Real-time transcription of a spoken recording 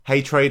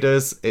Hey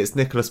traders, it's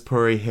Nicholas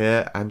Puri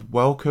here and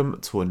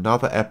welcome to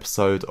another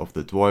episode of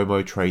the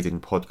Duomo Trading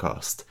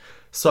Podcast.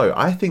 So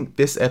I think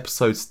this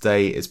episode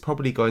today is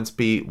probably going to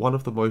be one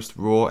of the most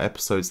raw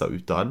episodes that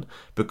we've done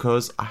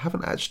because I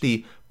haven't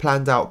actually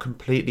planned out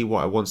completely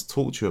what I want to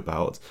talk to you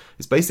about.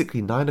 It's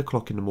basically 9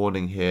 o'clock in the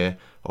morning here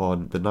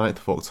on the 9th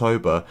of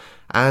October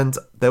and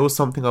there was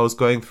something I was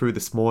going through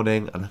this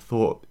morning and I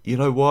thought, you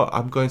know what,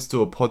 I'm going to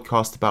do a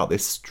podcast about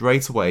this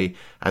straight away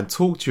and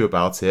talk to you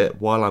about it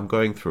while I'm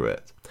going through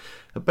it.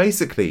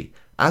 Basically,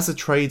 as a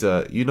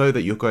trader, you know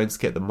that you're going to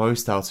get the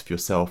most out of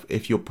yourself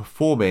if you're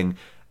performing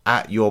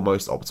at your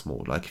most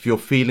optimal. Like if you're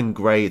feeling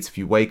great, if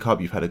you wake up,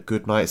 you've had a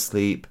good night's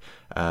sleep,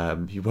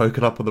 you've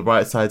woken up on the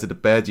right side of the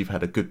bed, you've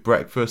had a good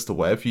breakfast or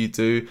whatever you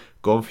do,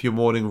 gone for your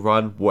morning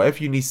run, whatever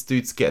you need to do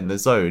to get in the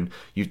zone,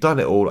 you've done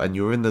it all and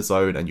you're in the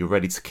zone and you're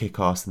ready to kick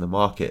ass in the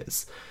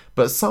markets.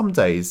 But some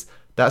days,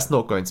 that's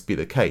not going to be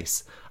the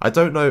case. I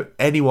don't know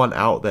anyone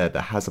out there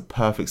that has a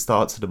perfect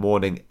start to the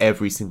morning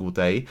every single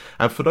day.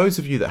 And for those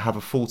of you that have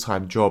a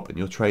full-time job and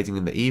you're trading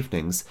in the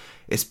evenings,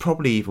 it's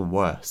probably even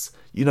worse.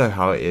 You know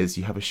how it is.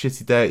 You have a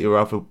shitty day at your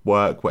other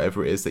work,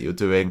 whatever it is that you're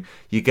doing.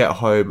 You get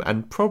home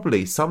and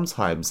probably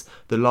sometimes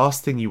the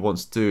last thing you want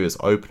to do is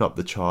open up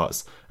the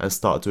charts and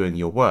start doing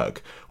your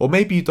work. Or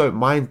maybe you don't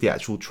mind the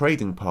actual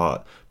trading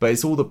part, but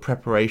it's all the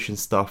preparation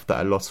stuff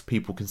that a lot of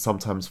people can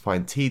sometimes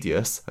find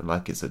tedious and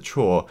like it's a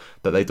chore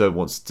that they don't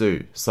want to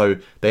do. So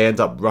they end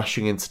up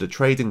rushing into the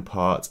trading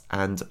part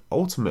and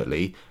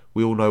ultimately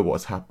we all know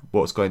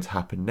what's going to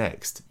happen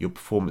next. Your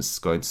performance is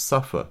going to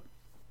suffer.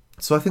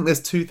 So I think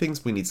there's two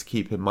things we need to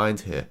keep in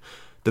mind here.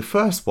 The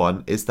first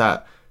one is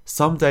that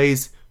some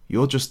days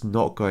you're just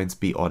not going to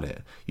be on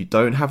it. You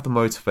don't have the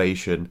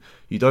motivation,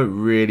 you don't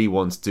really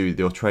want to do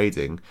your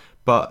trading,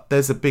 but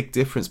there's a big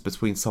difference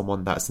between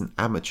someone that's an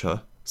amateur,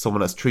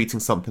 someone that's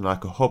treating something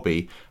like a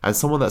hobby, and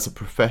someone that's a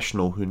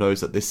professional who knows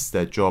that this is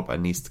their job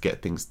and needs to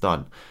get things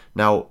done.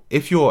 Now,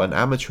 if you're an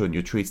amateur and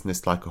you're treating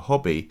this like a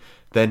hobby,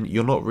 then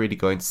you're not really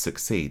going to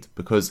succeed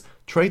because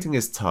trading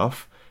is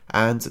tough.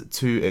 And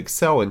to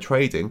excel in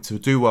trading, to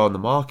do well in the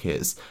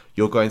markets,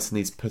 you're going to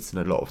need to put in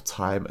a lot of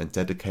time and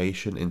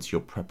dedication into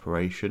your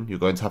preparation. You're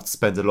going to have to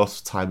spend a lot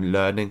of time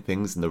learning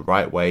things in the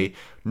right way,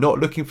 not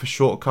looking for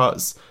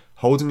shortcuts,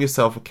 holding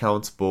yourself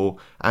accountable.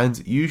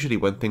 And usually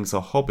when things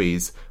are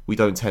hobbies, we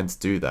don't tend to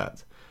do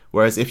that.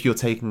 Whereas if you're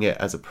taking it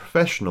as a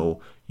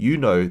professional, you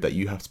know that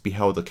you have to be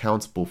held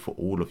accountable for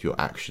all of your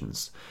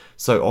actions.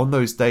 So on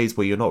those days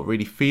where you're not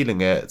really feeling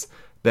it,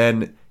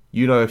 then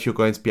you know if you're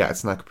going to be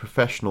acting like a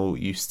professional,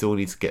 you still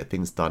need to get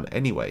things done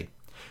anyway.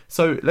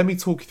 So let me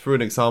talk you through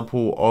an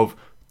example of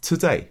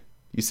today.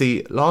 You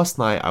see, last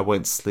night I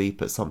went to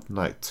sleep at something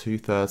like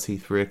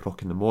 2:30, 3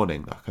 o'clock in the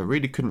morning. Like I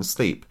really couldn't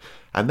sleep.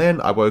 And then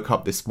I woke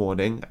up this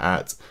morning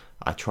I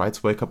tried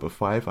to wake up at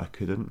 5. I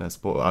couldn't.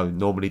 That's what I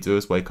normally do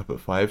is wake up at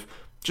 5.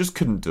 Just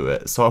couldn't do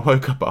it. So I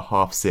woke up at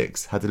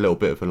 6:30, had a little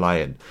bit of a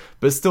lie-in.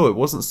 But still, it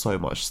wasn't so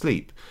much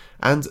sleep.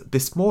 And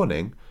this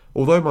morning,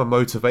 although my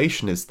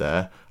motivation is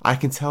there, I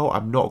can tell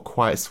I'm not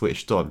quite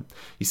switched on.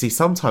 You see,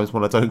 sometimes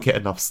when I don't get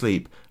enough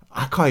sleep,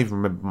 I can't even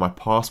remember my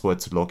password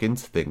to log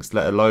into things,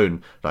 let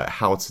alone like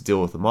how to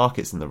deal with the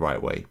markets in the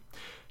right way.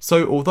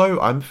 So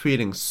although I'm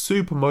feeling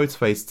super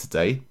motivated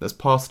today, that's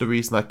part of the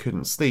reason I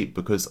couldn't sleep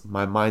because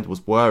my mind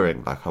was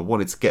worrying, like I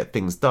wanted to get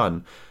things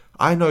done.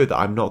 I know that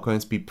I'm not going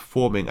to be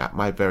performing at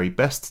my very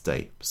best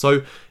today.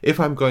 So if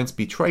I'm going to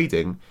be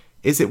trading,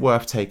 is it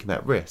worth taking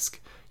that risk?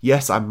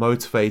 Yes, I'm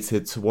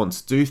motivated to want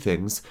to do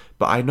things,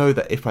 but I know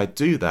that if I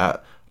do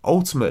that,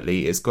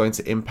 ultimately it's going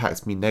to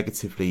impact me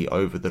negatively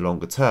over the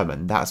longer term,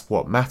 and that's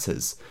what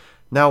matters.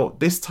 Now,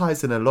 this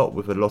ties in a lot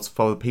with a lot of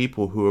other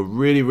people who are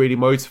really, really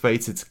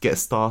motivated to get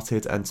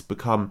started and to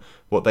become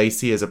what they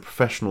see as a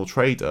professional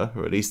trader,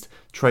 or at least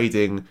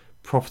trading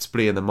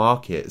profitably in the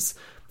markets,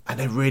 and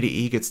they're really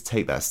eager to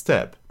take that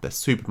step. They're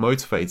super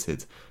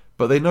motivated,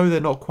 but they know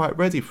they're not quite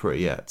ready for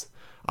it yet.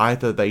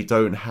 Either they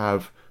don't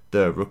have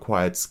the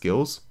required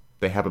skills,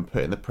 they haven't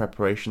put in the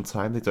preparation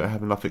time, they don't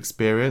have enough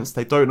experience,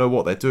 they don't know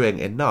what they're doing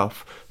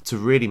enough to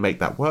really make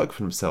that work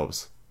for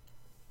themselves.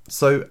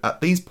 So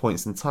at these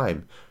points in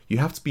time, you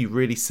have to be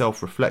really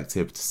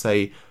self-reflective to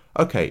say,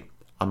 okay,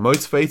 I'm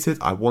motivated,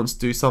 I want to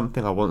do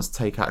something, I want to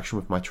take action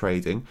with my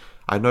trading.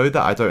 I know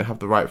that I don't have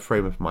the right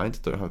frame of mind,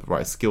 I don't have the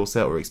right skill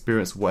set or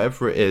experience,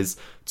 whatever it is,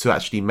 to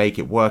actually make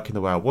it work in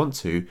the way I want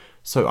to,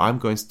 so I'm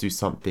going to do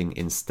something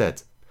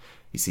instead.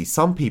 You see,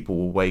 some people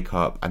will wake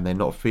up and they're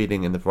not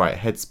feeling in the right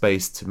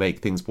headspace to make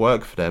things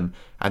work for them,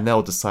 and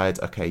they'll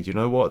decide, okay, you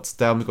know what,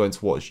 today I'm going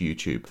to watch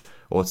YouTube,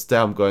 or today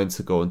I'm going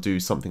to go and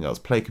do something else,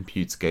 play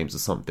computer games or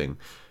something.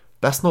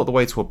 That's not the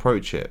way to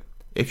approach it.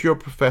 If you're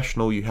a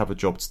professional, you have a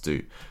job to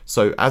do.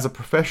 So as a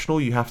professional,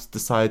 you have to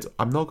decide,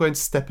 I'm not going to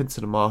step into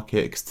the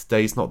market because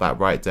today's not that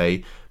right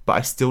day, but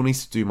I still need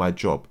to do my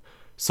job.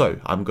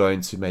 So I'm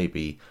going to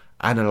maybe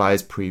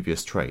analyze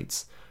previous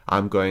trades.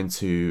 I'm going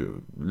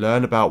to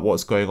learn about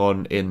what's going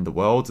on in the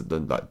world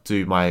and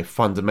do my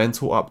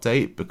fundamental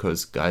update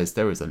because, guys,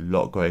 there is a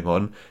lot going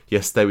on.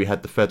 Yesterday we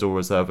had the Federal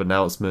Reserve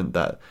announcement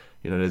that,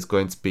 there's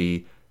going to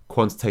be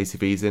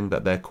quantitative easing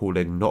that they're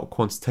calling not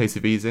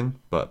quantitative easing,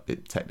 but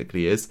it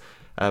technically is.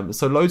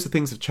 So loads of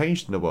things have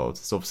changed in the world.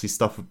 There's obviously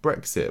stuff with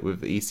Brexit, with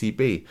the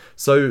ECB.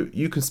 So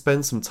you can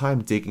spend some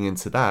time digging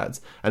into that.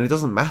 And it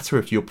doesn't matter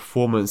if your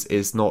performance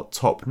is not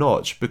top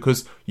notch,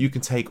 because you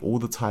can take all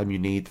the time you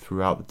need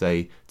throughout the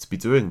day to be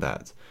doing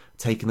that.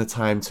 Taking the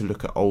time to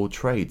look at old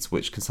trades,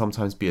 which can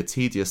sometimes be a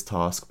tedious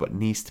task but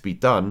needs to be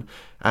done.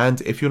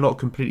 And if you're not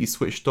completely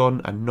switched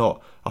on and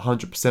not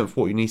 100% for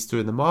what you need to do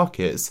in the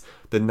markets,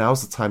 then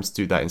now's the time to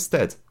do that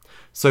instead.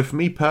 So for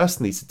me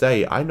personally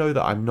today, I know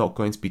that I'm not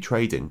going to be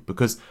trading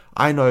because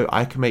I know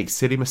I can make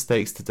silly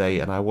mistakes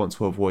today and I want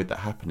to avoid that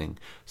happening.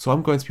 So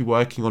I'm going to be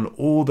working on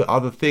all the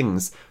other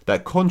things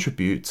that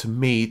contribute to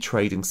me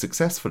trading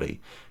successfully.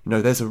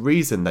 There's a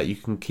reason that you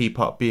can keep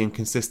up being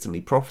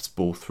consistently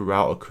profitable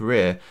throughout a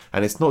career,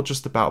 and it's not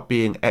just about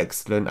being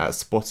excellent at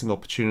spotting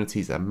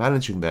opportunities and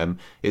managing them,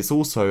 it's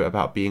also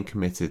about being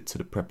committed to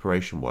the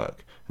preparation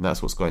work, and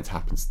that's what's going to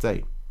happen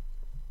today.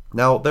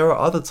 Now, there are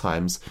other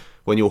times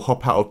when you'll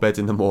hop out of bed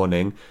in the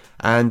morning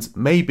and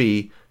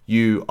maybe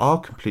you are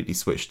completely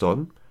switched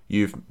on,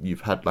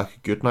 you've had like a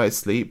good night's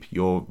sleep,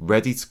 you're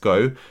ready to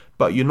go,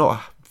 but you're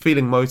not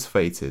feeling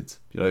motivated.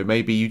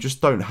 Maybe you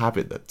just don't have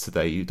it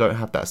today, you don't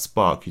have that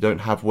spark, you don't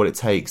have what it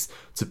takes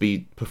to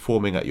be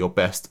performing at your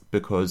best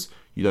because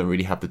you don't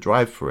really have the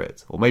drive for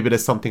it. Or maybe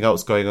there's something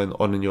else going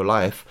on in your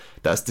life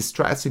that's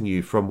distracting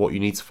you from what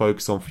you need to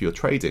focus on for your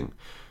trading.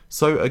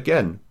 So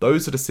again,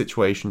 those are the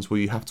situations where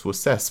you have to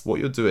assess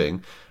what you're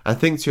doing and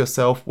think to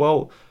yourself,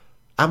 well,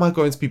 am I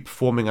going to be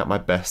performing at my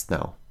best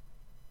now?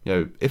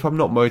 If I'm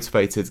not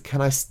motivated, can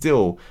I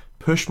still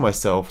push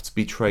myself to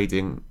be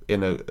trading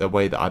in a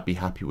way that I'd be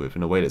happy with,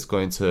 in a way that's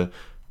going to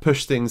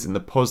push things in the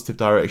positive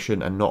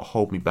direction and not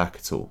hold me back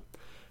at all?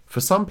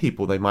 For some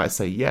people, they might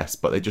say yes,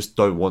 but they just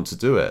don't want to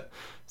do it.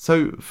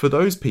 So for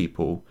those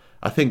people,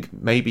 I think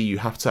maybe you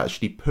have to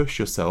actually push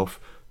yourself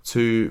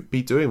to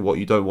be doing what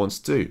you don't want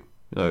to do.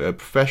 A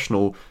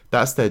professional,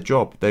 that's their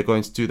job. They're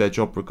going to do their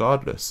job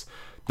regardless.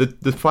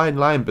 The fine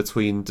line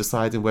between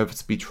deciding whether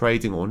to be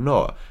trading or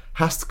not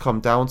has to come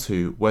down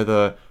to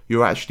whether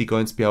you're actually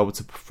going to be able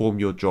to perform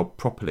your job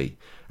properly.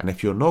 And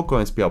if you're not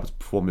going to be able to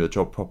perform your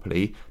job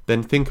properly,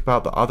 then think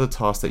about the other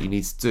tasks that you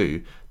need to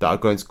do that are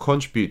going to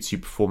contribute to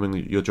you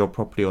performing your job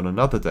properly on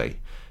another day.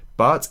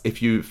 But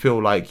if you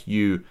feel like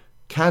you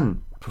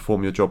can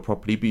perform your job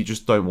properly, but you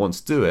just don't want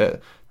to do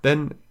it,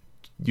 then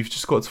you've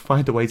just got to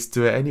find a way to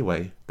do it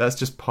anyway. That's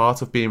just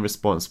part of being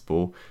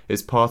responsible.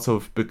 It's part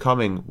of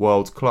becoming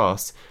world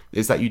class,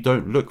 is that you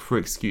don't look for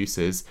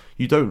excuses.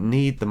 You don't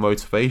need the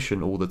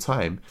motivation all the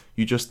time.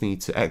 You just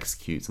need to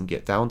execute and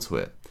get down to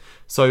it.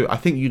 So I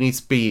think you need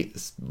to be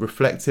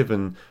reflective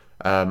and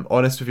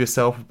honest with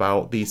yourself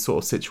about these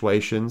sort of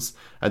situations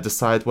and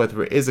decide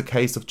whether it is a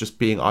case of just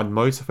being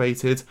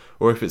unmotivated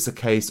or if it's a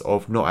case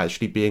of not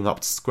actually being up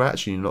to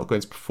scratch and you're not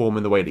going to perform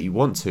in the way that you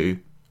want to.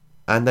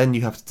 And then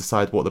you have to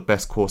decide what the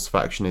best course of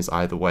action is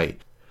either way.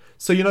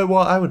 So you know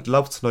what? I would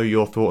love to know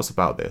your thoughts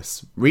about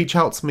this. Reach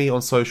out to me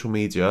on social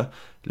media.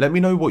 Let me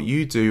know what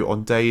you do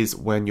on days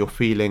when you're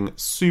feeling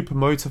super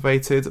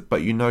motivated,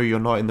 but you're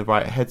not in the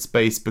right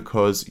headspace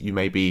because you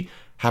maybe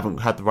haven't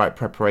had the right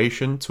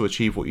preparation to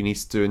achieve what you need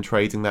to do in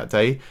trading that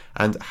day,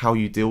 and how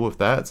you deal with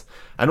that.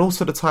 And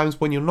also the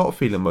times when you're not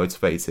feeling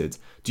motivated.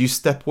 Do you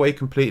step away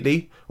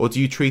completely, or do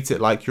you treat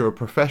it like you're a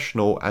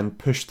professional and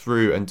push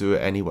through and do it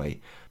anyway?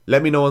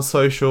 Let me know on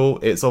social.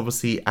 It's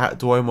obviously at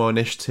Duomo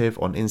Initiative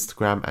on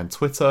Instagram and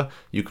Twitter.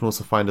 You can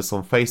also find us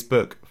on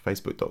Facebook,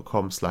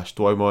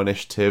 facebook.com/Duomo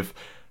Initiative.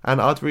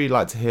 And I'd really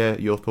like to hear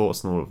your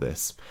thoughts on all of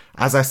this.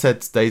 As I said,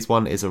 today's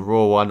one is a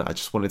raw one. I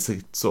just wanted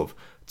to sort of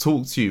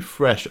talk to you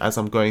fresh as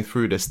I'm going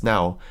through this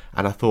now.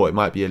 And I thought it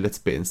might be a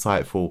little bit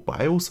insightful, but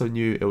I also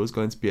knew it was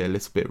going to be a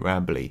little bit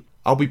rambly.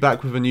 I'll be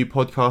back with a new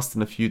podcast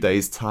in a few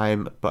days'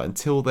 time, but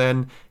until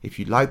then, if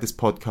you like this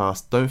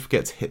podcast, don't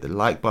forget to hit the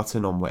like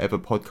button on whatever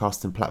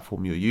podcasting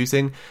platform you're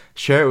using,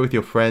 share it with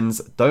your friends,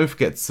 don't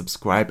forget to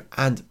subscribe,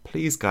 and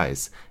please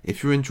guys,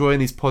 if you're enjoying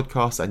these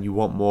podcasts and you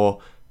want more,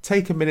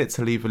 take a minute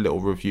to leave a little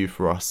review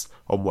for us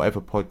on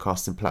whatever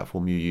podcasting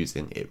platform you're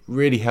using. It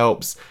really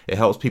helps. It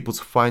helps people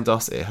to find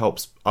us. It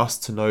helps us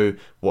to know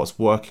what's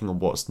working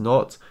and what's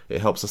not.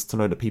 It helps us to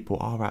know that people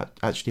are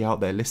actually out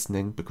there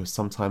listening, because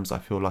sometimes I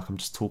feel like I'm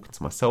just talking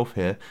to myself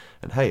here,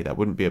 and hey, that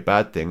wouldn't be a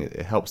bad thing.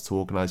 It helps to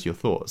organize your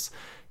thoughts.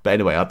 But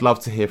anyway, I'd love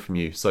to hear from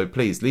you. So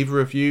please leave a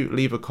review,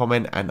 leave a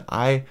comment, and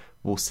I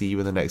will see you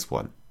in the next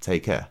one.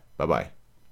 Take care. Bye-bye.